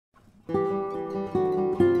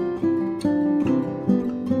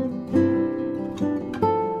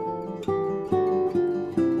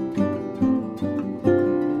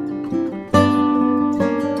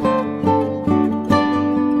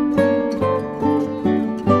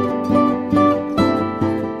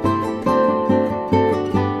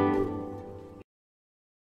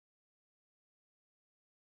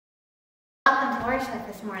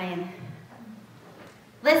this morning.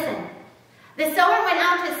 Listen, the sower went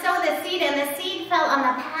out to sow the seed, and the seed fell on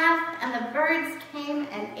the path, and the birds came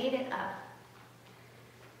and ate it up.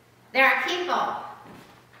 There are people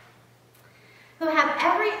who have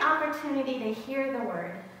every opportunity to hear the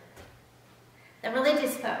word. The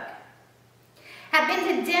religious folk have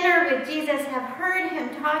been to dinner with Jesus, have heard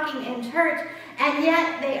him talking in church, and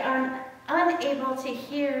yet they are unable to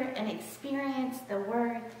hear and experience the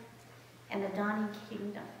word and the dawning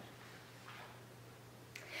kingdom.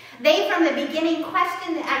 They, from the beginning,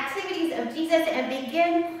 question the activities of Jesus and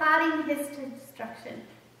begin plotting his destruction.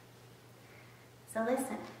 So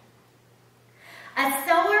listen. A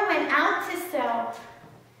sower went out to sow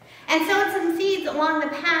and sowed some seeds along the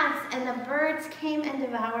paths, and the birds came and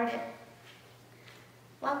devoured it.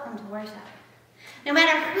 Welcome to worship. No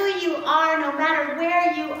matter who you are, no matter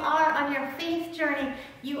where you are on your faith journey,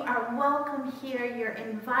 you are welcome here. You're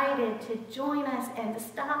invited to join us and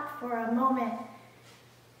stop for a moment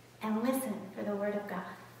and listen for the word of God.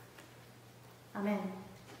 Amen.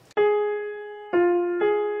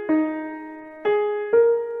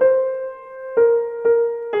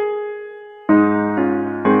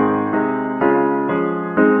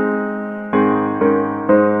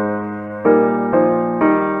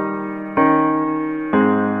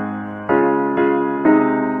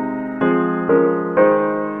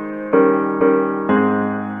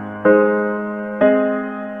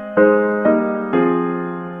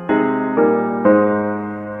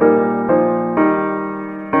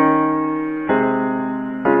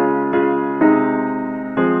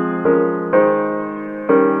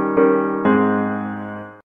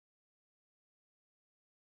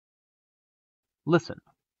 Listen,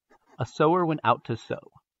 a sower went out to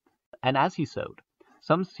sow, and as he sowed,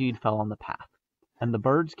 some seed fell on the path, and the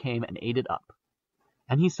birds came and ate it up.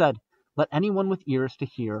 And he said, "Let anyone with ears to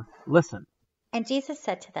hear listen." And Jesus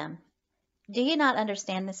said to them, "Do you not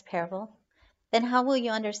understand this parable? Then how will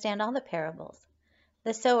you understand all the parables?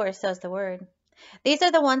 The sower sows the word. These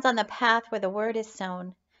are the ones on the path where the word is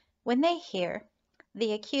sown. When they hear,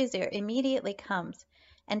 the accuser immediately comes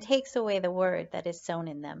and takes away the word that is sown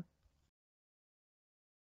in them.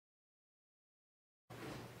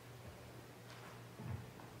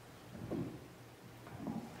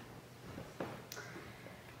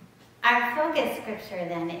 Our focus scripture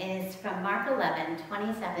then is from Mark 11,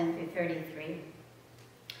 27 through 33.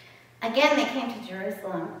 Again, they came to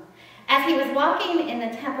Jerusalem. As he was walking in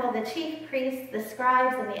the temple, the chief priests, the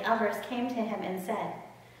scribes, and the elders came to him and said,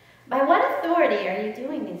 "By what authority are you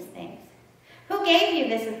doing these things? Who gave you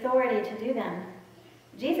this authority to do them?"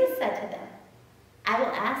 Jesus said to them, "I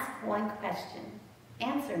will ask one question.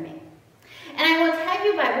 Answer me. And I will tell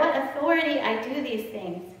you by what authority I do these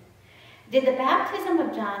things. Did the baptism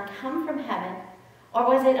of John come from heaven, or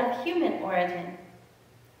was it of human origin?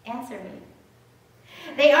 Answer me."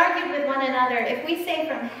 They argued with one another. "If we say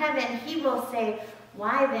from heaven," he will say,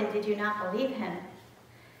 "Why then did you not believe him?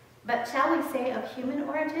 But shall we say of human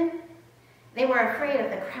origin?" They were afraid of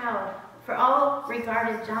the crowd, for all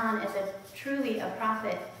regarded John as truly a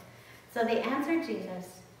prophet. So they answered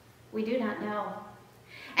Jesus, "We do not know."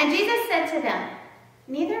 And Jesus said to them,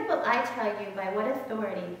 "Neither will I tell you by what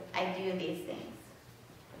authority I do these things."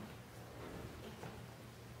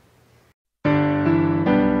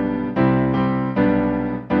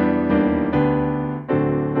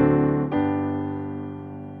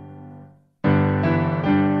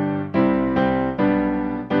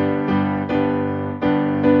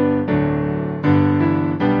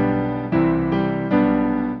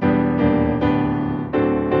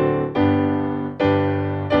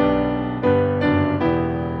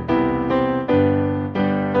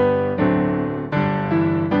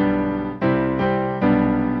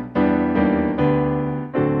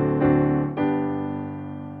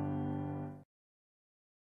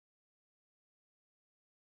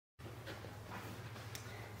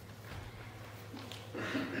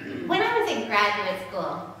 Graduate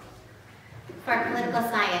school for political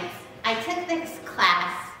science, I took this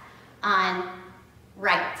class on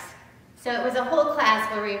rights. So it was a whole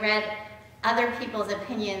class where we read other people's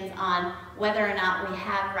opinions on whether or not we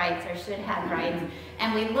have rights or should have rights.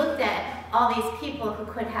 And we looked at all these people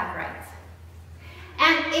who could have rights.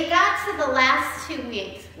 And it got to the last 2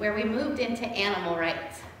 weeks where we moved into animal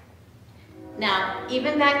rights. Now,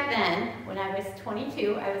 even back then, when I was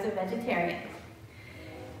 22, I was a vegetarian.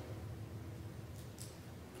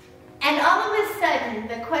 And all of a sudden,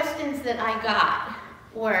 the questions that I got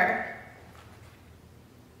were,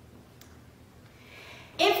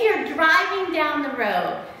 if you're driving down the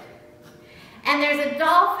road and there's a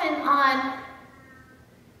dolphin on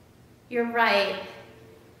your right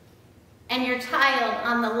and your child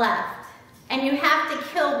on the left, and you have to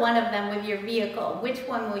kill one of them with your vehicle, which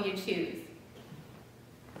one will you choose?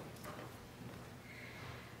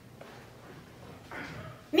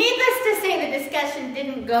 Needless to say, the discussion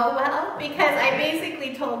didn't go well because I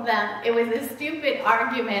basically told them it was a stupid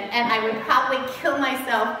argument and I would probably kill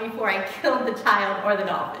myself before I killed the child or the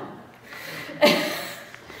dolphin.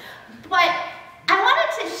 But I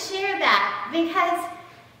wanted to share that because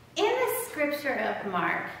in the scripture of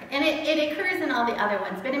Mark, and it occurs in all the other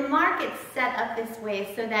ones, but in Mark it's set up this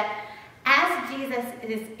way so that as Jesus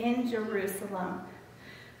is in Jerusalem,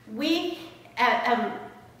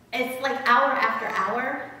 it's like hour after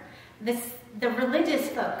hour, the religious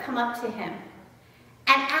folk come up to him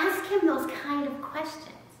and ask him those kind of questions.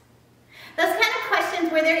 Those kind of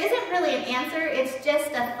questions where there isn't really an answer, it's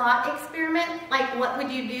just a thought experiment, like what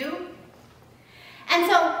would you do? And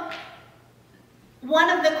so one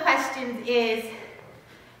of the questions is,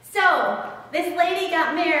 so this lady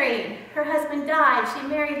got married, her husband died, she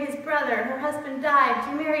married his brother, her husband died,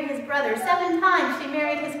 she married his brother, 7 times she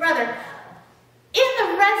married his brother. In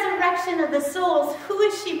the resurrection of the souls, who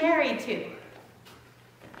is she married to?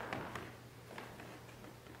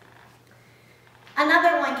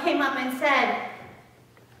 Another one came up and said,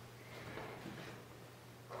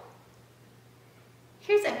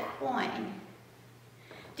 here's a coin.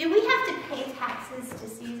 Do we have to pay taxes to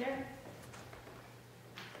Caesar?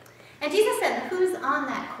 And Jesus said, who's on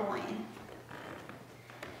that coin?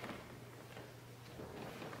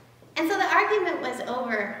 And so the argument was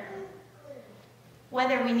over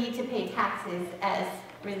whether we need to pay taxes as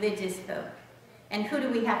religious folk, and who do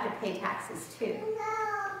we have to pay taxes to?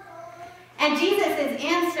 And Jesus'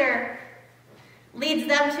 answer leads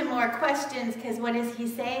them to more questions, because what does he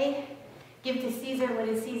say? Give to Caesar what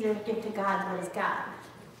is Caesar, give to God what is God.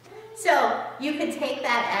 So you could take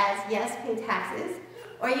that as, yes, pay taxes,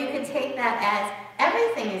 or you could take that as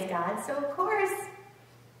everything is God, so of course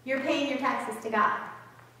you're paying your taxes to God.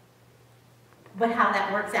 But how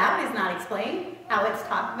that works out is not explained. How it's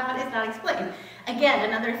talked about is not explained. Again,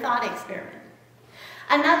 another thought experiment.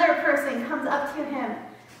 Another person comes up to him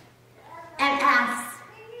and asks,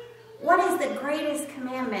 what is the greatest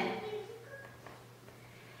commandment?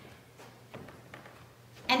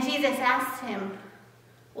 And Jesus asks him,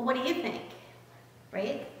 well, what do you think?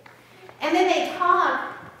 Right? And then they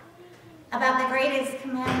talk about the greatest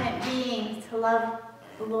commandment being to love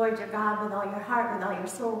the Lord your God with all your heart, with all your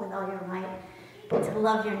soul, with all your might, and to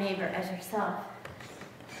love your neighbor as yourself.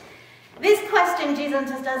 This question Jesus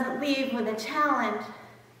just doesn't leave with a challenge,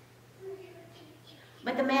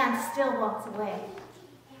 but the man still walks away.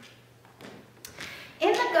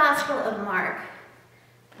 In the Gospel of Mark,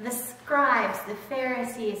 the scribes, the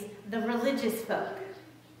Pharisees, the religious folk,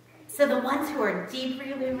 so the ones who are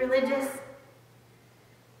deeply religious,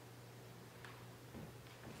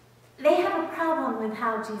 they have a problem with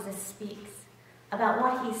how Jesus speaks, about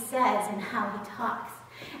what he says and how he talks.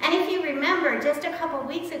 And if you remember, just a couple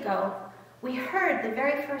weeks ago, we heard the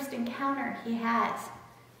very first encounter he has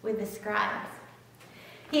with the scribes.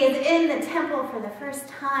 He is in the temple for the first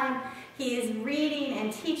time. He is reading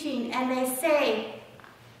and teaching, and they say,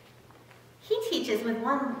 he teaches like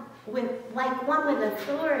one with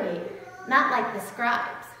authority, not like the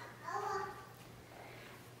scribes.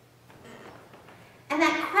 And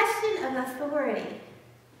that question of authority,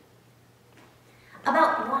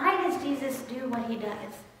 about why does Jesus do what he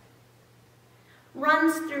does,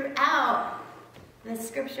 runs throughout the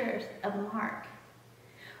scriptures of Mark.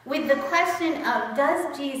 With the question of,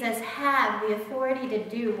 does Jesus have the authority to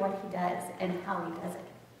do what he does and how he does it?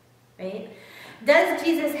 Right? Does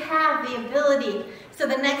Jesus have the ability? So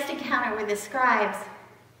the next encounter with the scribes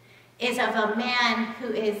is of a man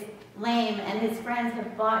who is lame and his friends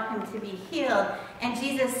have brought him to be healed. And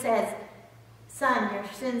Jesus says, son, your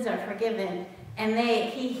sins are forgiven. And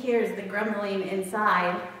he hears the grumbling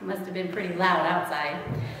inside, must have been pretty loud outside,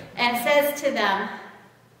 and says to them,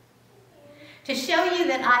 to show you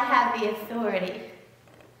that I have the authority,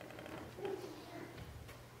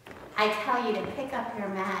 I tell you to pick up your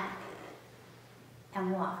mat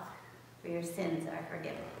and walk, for your sins are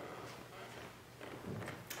forgiven.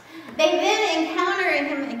 They then encounter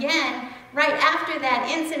him again right after that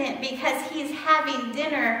incident because he's having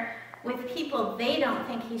dinner with people they don't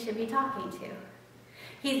think he should be talking to.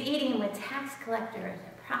 He's eating with tax collectors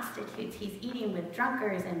and prostitutes. He's eating with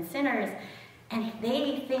drunkards and sinners. And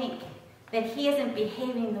they think that he isn't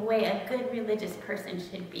behaving the way a good religious person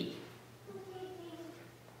should be.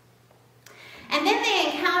 And then they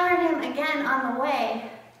encounter him again on the way.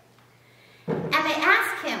 And they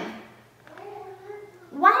ask him,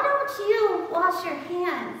 why don't you wash your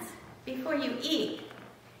hands before you eat?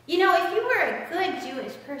 You know, if you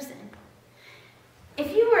person.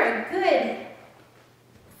 If you were a good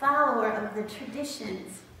follower of the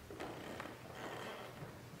traditions,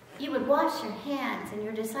 you would wash your hands, and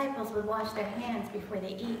your disciples would wash their hands before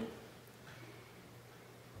they eat.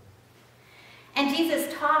 And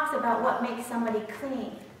Jesus talks about what makes somebody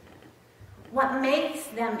clean, what makes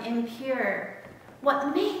them impure,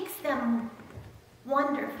 what makes them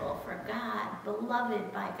wonderful for God,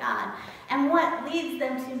 beloved by God, and what leads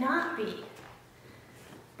them to not be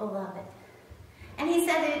beloved. And he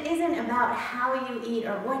said it isn't about how you eat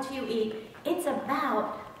or what you eat. It's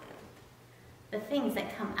about the things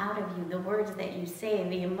that come out of you, the words that you say,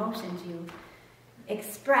 the emotions you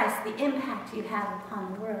express, the impact you have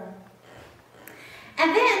upon the world.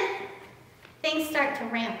 And then things start to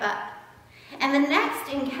ramp up. And the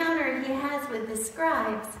next encounter he has with the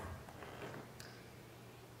scribes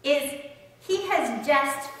is he has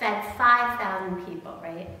just fed 5,000 people,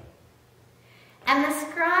 right? And the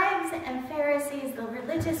scribes and Pharisees, the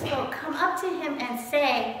religious folk, come up to him and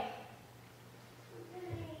say,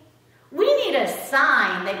 we need a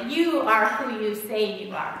sign that you are who you say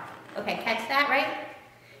you are. Okay, catch that, right?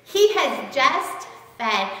 He has just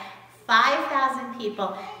fed 5,000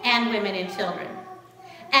 people and women and children.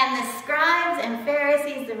 And the scribes and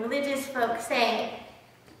Pharisees, the religious folk, say,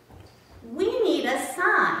 we need a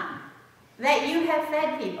sign that you have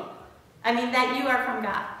fed people. That you are from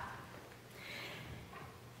God.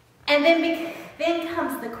 And then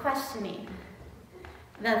comes the questioning,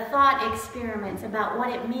 the thought experiments about what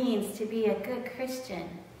it means to be a good Christian.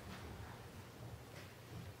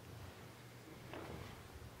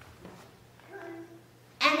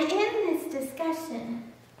 And in this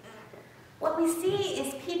discussion, what we see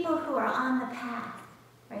is people who are on the path,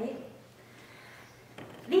 right?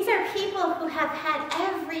 These are people who have had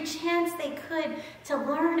every chance they could to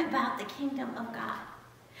learn about the kingdom of God.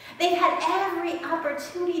 They've had every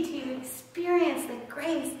opportunity to experience the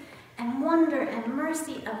grace and wonder and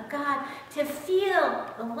mercy of God, to feel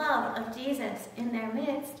the love of Jesus in their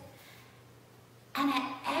midst. And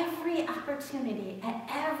at every opportunity, at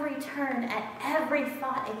every turn, at every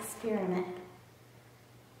thought experiment,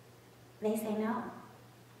 they say no.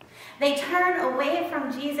 They turn away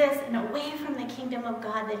from Jesus and away from the kingdom of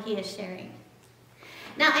God that he is sharing.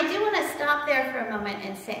 Now, I do want to stop there for a moment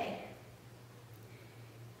and say,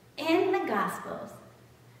 in the Gospels,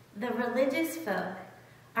 the religious folk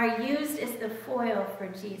are used as the foil for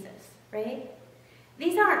Jesus, right?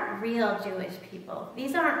 These aren't real Jewish people.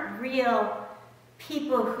 These aren't real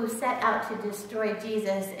people who set out to destroy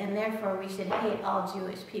Jesus, and therefore we should hate all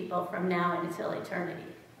Jewish people from now until eternity,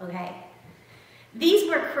 okay? These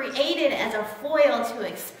were created as a foil to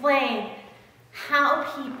explain how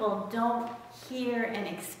people don't hear and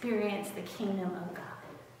experience the kingdom of God.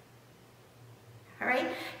 All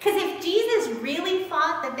right? Because if Jesus really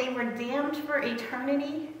thought that they were damned for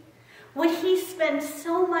eternity, would he spend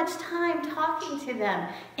so much time talking to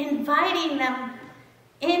them, inviting them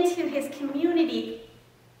into his community,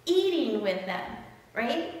 eating with them,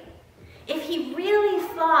 right? If he really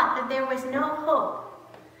thought that there was no hope,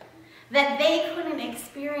 that they couldn't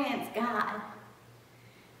experience God,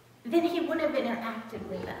 then he would have interacted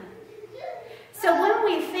with them. So when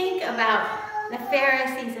we think about the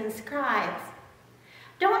Pharisees and scribes,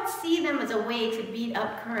 don't see them as a way to beat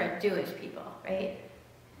up current Jewish people, right?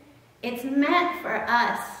 It's meant for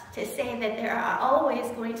us to say that there are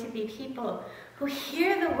always going to be people who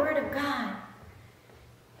hear the word of God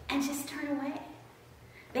and just turn away.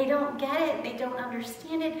 They don't get it, they don't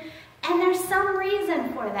understand it, and there's some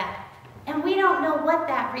reason for that. And we don't know what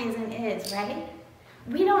that reason is, right?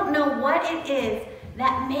 We don't know what it is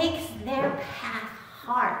that makes their path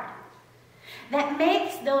hard, that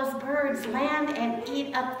makes those birds land and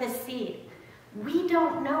eat up the seed. We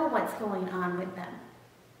don't know what's going on with them.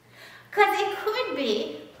 Because it could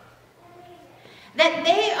be that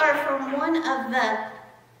they are from one of the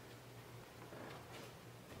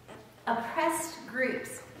oppressed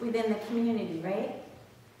groups within the community, right?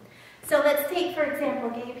 So let's take, for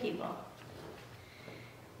example, gay people.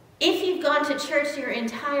 If you've gone to church your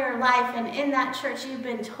entire life and in that church you've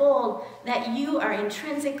been told that you are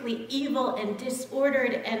intrinsically evil and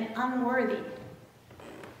disordered and unworthy,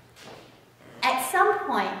 at some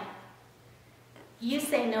point you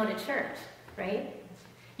say no to church, right?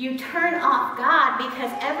 You turn off God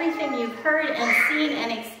because everything you've heard and seen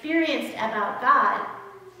and experienced about God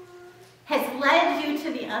has led you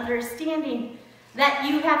to the understanding that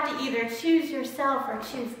you have to either choose yourself or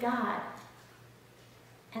choose God.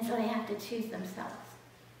 And so they have to choose themselves.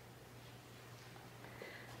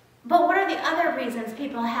 But what are the other reasons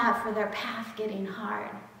people have for their path getting hard?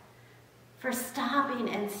 For stopping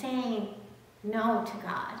and saying, no to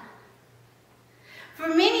God. For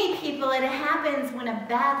many people, it happens when a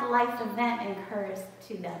bad life event occurs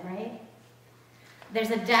to them, right? There's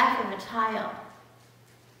a death of a child.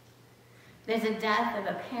 There's a death of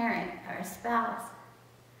a parent or a spouse.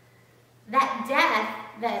 That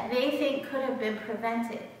death that they think could have been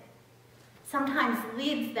prevented sometimes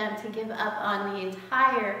leads them to give up on the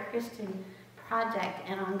entire Christian project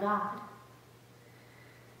and on God.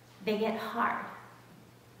 They get hard.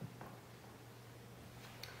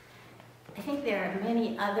 I think there are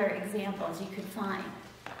many other examples you could find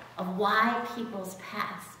of why people's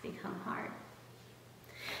paths become hard.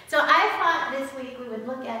 So I thought this week we would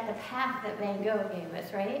look at the path that Van Gogh gave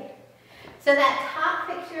us, right? So that top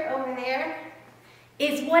picture over there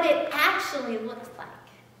is what it actually looks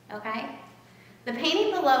like, okay? The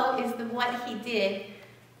painting below is what he did.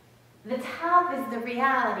 The top is the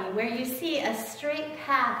reality, where you see a straight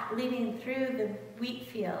path leading through the wheat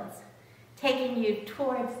fields, taking you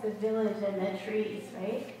towards the village and the trees,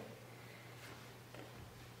 right?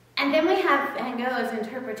 And then we have Van Gogh's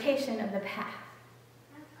interpretation of the path.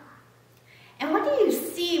 And what do you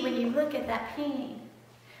see when you look at that painting?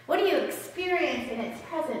 What do you experience in its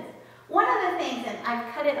presence? One of the things, and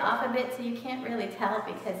I've cut it off a bit so you can't really tell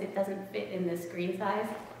because it doesn't fit in the screen size.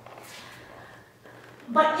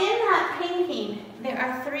 But in that painting, there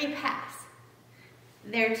are 3 paths.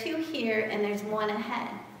 There are 2 here and there's 1 ahead.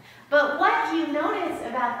 But what you notice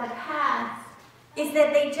about the paths is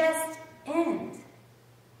that they just end,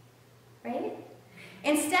 right?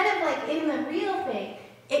 Instead of like in the real thing,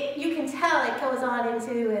 you can tell it goes on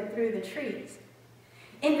into and through the trees.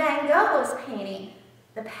 In Van Gogh's painting,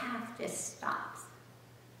 the path just stops.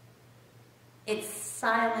 It's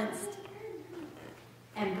silenced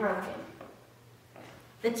and broken.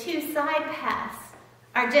 The 2 side paths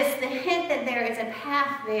are just the hint that there is a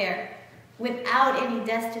path there without any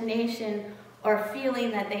destination or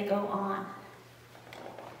feeling that they go on.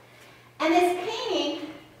 And this painting,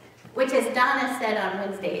 which as Donna said on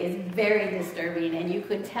Wednesday, is very disturbing, and you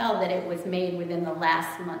could tell that it was made within the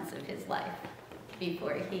last months of his life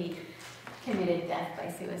before he committed death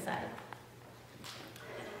by suicide.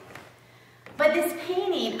 But this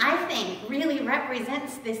painting, I think, really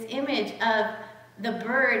represents this image of the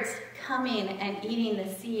birds coming and eating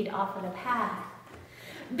the seed off of the path.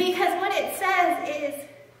 Because what it says is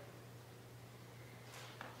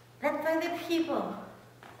that for the people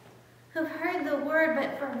who've heard the word,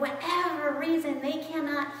 but for whatever reason they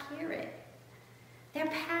cannot hear it, their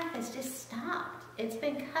path has just stopped. It's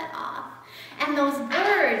been cut off. And those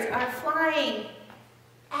birds are flying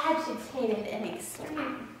agitated and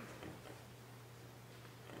extreme.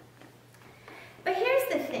 But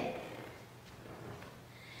here's the thing.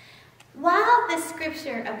 While the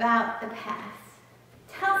scripture about the paths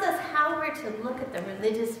tells us how we're to look at the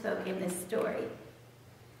religious folk in this story,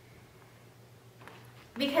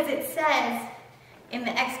 because it says in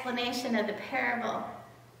the explanation of the parable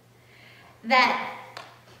that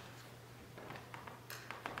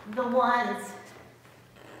the ones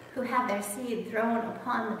who have their seed thrown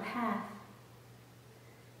upon the path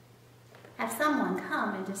have someone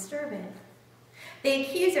come and disturb it. The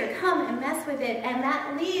accuser come and mess with it, and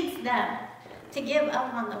that leads them to give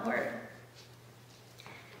up on the word.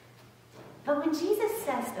 But when Jesus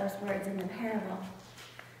says those words in the parable,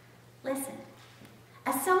 listen,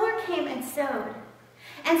 a sower came and sowed,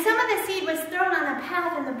 and some of the seed was thrown on the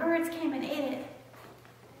path, and the birds came and ate it.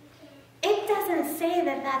 It doesn't say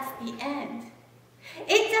that that's the end.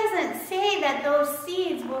 It doesn't say that those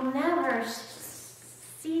seeds will never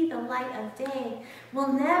see the light of day,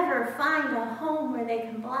 will never find a home where they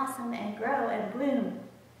can blossom and grow and bloom.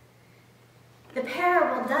 The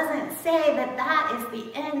parable doesn't say that that is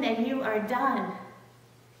the end and you are done.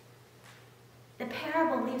 The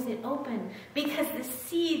parable leaves it open because the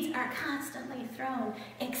seeds are constantly thrown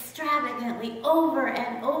extravagantly over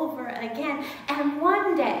and over again. And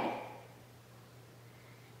one day,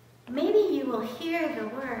 maybe you will hear the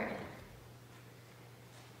word,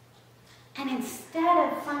 and instead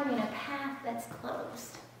of finding a path that's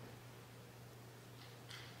closed,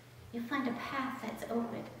 you'll find a path that's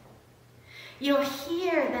open. You'll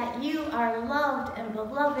hear that you are loved and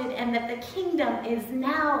beloved, and that the kingdom is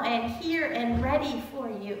now and here and ready for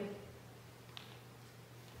you.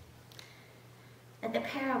 That the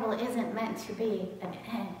parable isn't meant to be an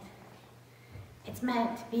end. It's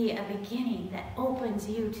meant to be a beginning that opens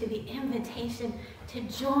you to the invitation to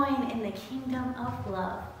join in the kingdom of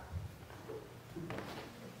love.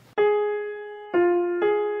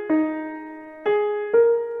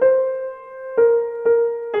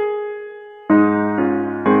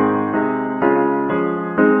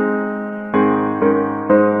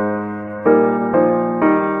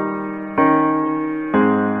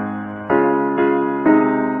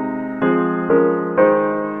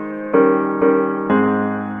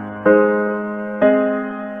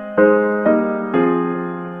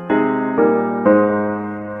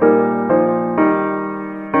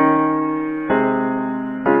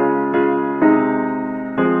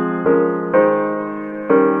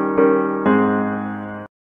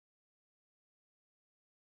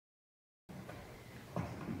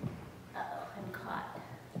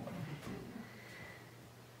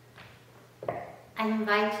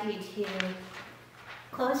 invite you to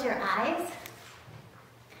close your eyes.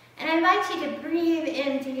 And I invite you to breathe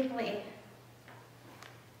in deeply.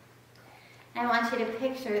 I want you to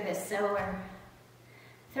picture the sower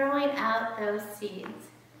throwing out those seeds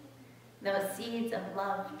of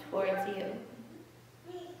love towards you.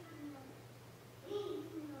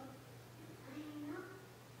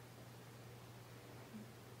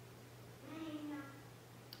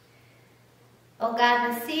 Oh God,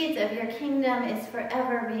 the seeds of your kingdom is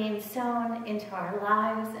forever being sown into our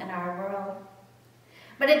lives and our world.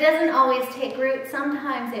 But it doesn't always take root.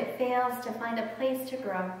 Sometimes it fails to find a place to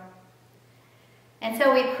grow. And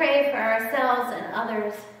so we pray for ourselves and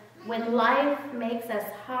others when life makes us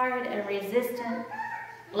hard and resistant,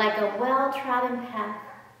 like a well-trodden path,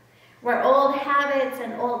 where old habits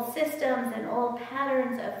and old systems and old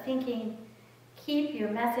patterns of thinking keep your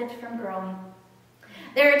message from growing.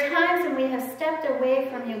 There are times when we have stepped away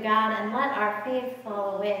from you, God, and let our faith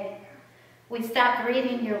fall away. We stopped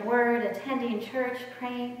reading your word, attending church,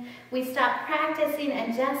 praying. We stopped practicing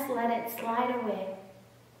and just let it slide away.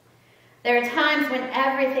 There are times when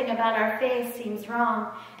everything about our faith seems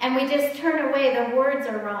wrong, and we just turn away. The words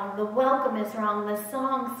are wrong, the welcome is wrong, the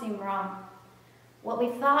songs seem wrong. What we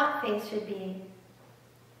thought faith should be,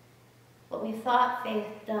 what we thought faith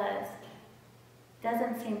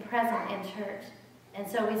doesn't seem present in church. And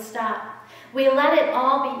so we stop. We let it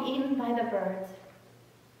all be eaten by the birds.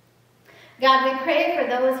 God, we pray for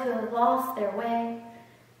those who have lost their way.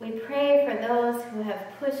 We pray for those who have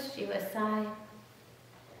pushed you aside.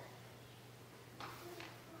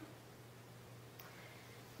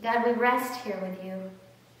 God, we rest here with you.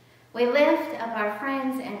 We lift up our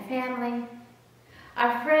friends and family,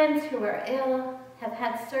 our friends who are ill, have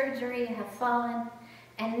had surgery, have fallen,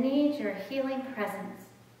 and need your healing presence.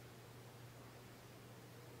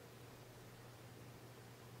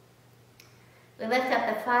 We lift up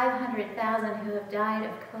the 500,000 who have died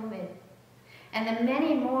of COVID, and the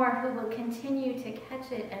many more who will continue to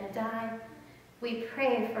catch it and die. We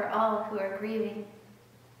pray for all who are grieving.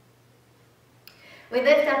 We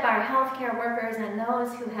lift up our healthcare workers and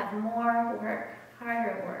those who have more work,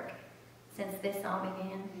 harder work, since this all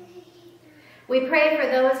began. We pray for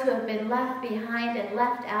those who have been left behind and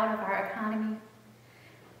left out of our economy.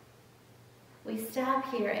 We stop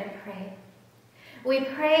here and pray. We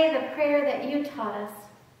pray the prayer that you taught us.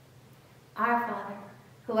 Our Father,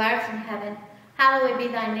 who art in heaven, hallowed be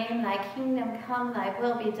thy name, thy kingdom come, thy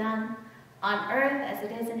will be done, on earth as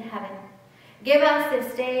it is in heaven. Give us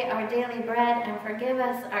this day our daily bread, and forgive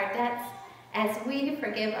us our debts, as we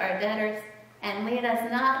forgive our debtors. And lead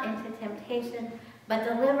us not into temptation, but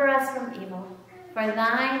deliver us from evil. For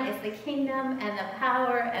thine is the kingdom, and the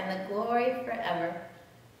power, and the glory forever.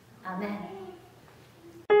 Amen.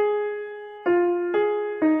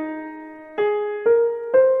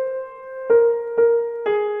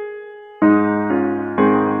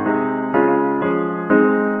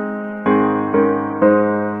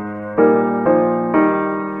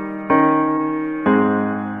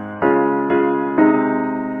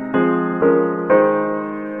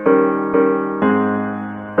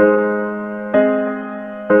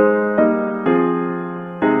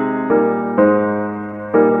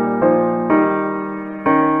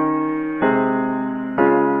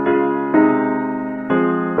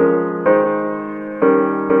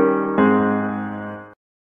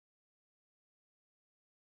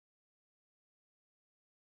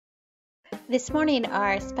 This morning,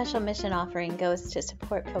 our special mission offering goes to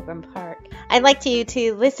support Pilgrim Park. I'd like you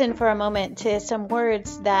to listen for a moment to some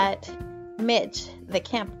words that Mitch, the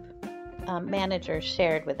camp manager,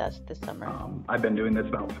 shared with us this summer. I've been doing this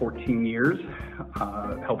about 14 years,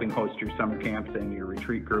 helping host your summer camps and your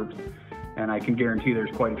retreat groups. And I can guarantee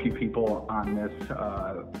there's quite a few people on this,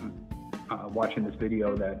 watching this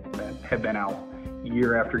video that have been out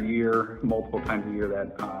year after year, multiple times a year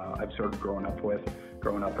that I've sort of grown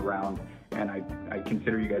up around. And I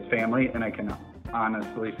consider you guys family, and I can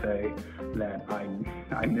honestly say that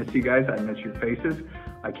I miss you guys. I miss your faces.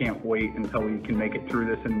 I can't wait until we can make it through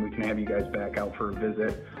this and we can have you guys back out for a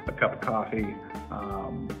visit, a cup of coffee,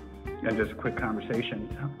 and just a quick conversation.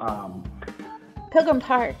 Pilgrim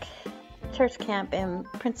Park Church Camp in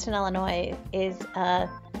Princeton, Illinois is a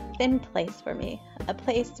thin place for me, a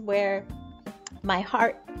place where my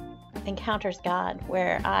heart encounters God,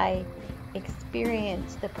 where I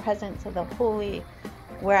experience the presence of the Holy,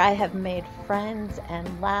 where I have made friends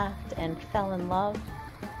and laughed and fell in love.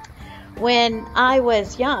 When I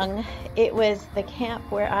was young, it was the camp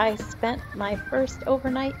where I spent my first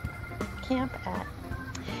overnight camp at.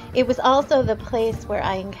 It was also the place where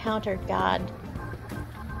I encountered God.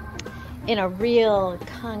 in a real,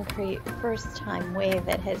 concrete, first-time way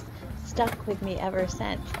that has stuck with me ever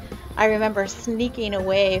since. I remember sneaking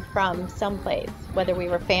away from someplace, whether we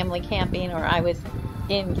were family camping or I was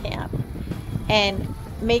in camp, and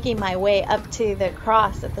making my way up to the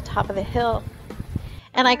cross at the top of the hill.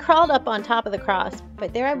 And I crawled up on top of the cross,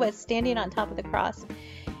 but there I was standing on top of the cross,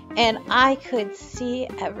 and I could see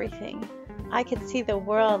everything. I could see the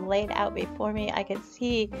world laid out before me. I could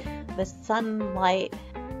see the sunlight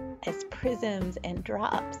as prisms and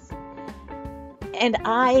drops. And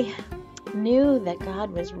I knew that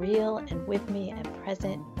God was real and with me and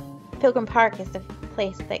present. Pilgrim Park is the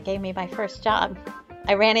place that gave me my first job.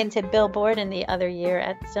 I ran into Bill Borden the other year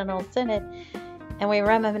at General Synod, and we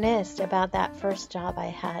reminisced about that first job I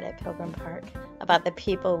had at Pilgrim Park, about the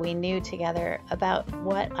people we knew together, about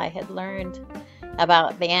what I had learned,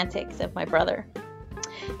 about the antics of my brother.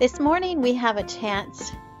 This morning we have a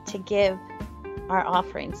chance to give our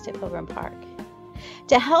offerings to Pilgrim Park,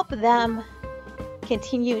 to help them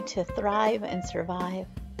continue to thrive and survive.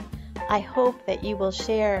 I hope that you will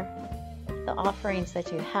share the offerings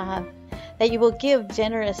that you have, that you will give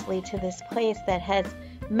generously to this place that has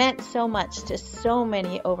meant so much to so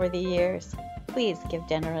many over the years. Please give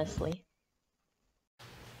generously.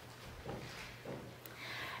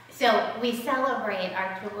 So we celebrate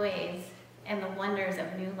our joys and the wonders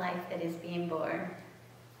of new life that is being born.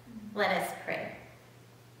 Let us pray.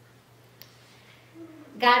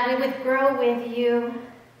 God, we would grow with you.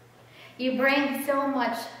 You bring so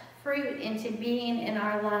much fruit into being in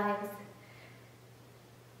our lives.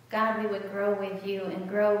 God, we would grow with you and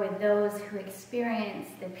grow with those who experience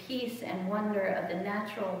the peace and wonder of the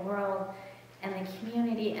natural world and the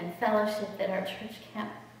community and fellowship that our church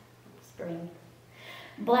camps bring.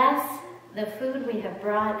 Bless the food we have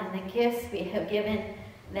brought and the gifts we have given,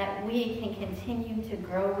 that we can continue to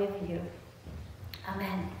grow with you.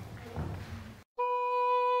 Amen.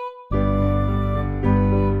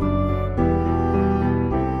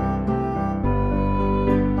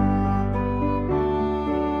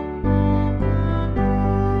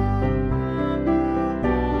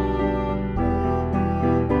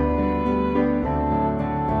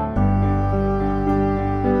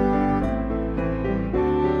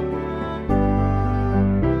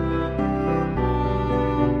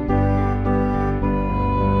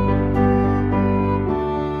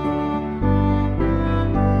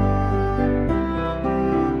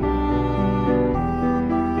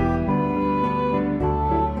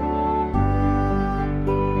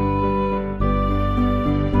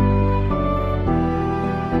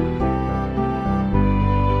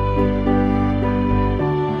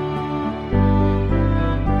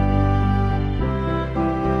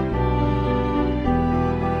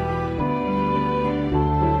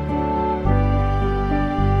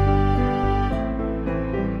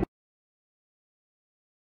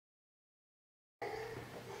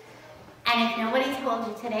 And if nobody told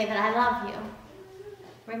you today that I love you,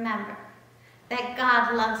 remember that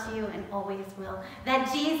God loves you and always will. That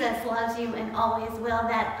Jesus loves you and always will.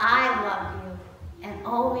 That I love you and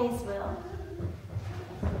always will.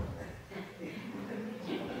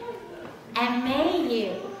 And may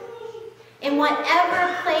you, in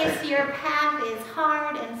whatever place your path is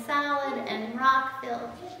hard and solid and rock-filled,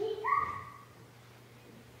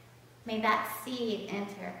 may that seed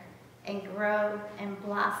enter and grow and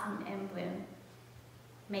blossom and bloom.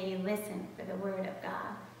 May you listen for the word of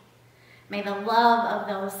God. May the love of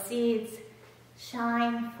those seeds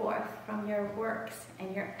shine forth from your works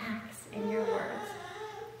and your acts and your words.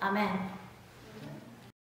 Amen.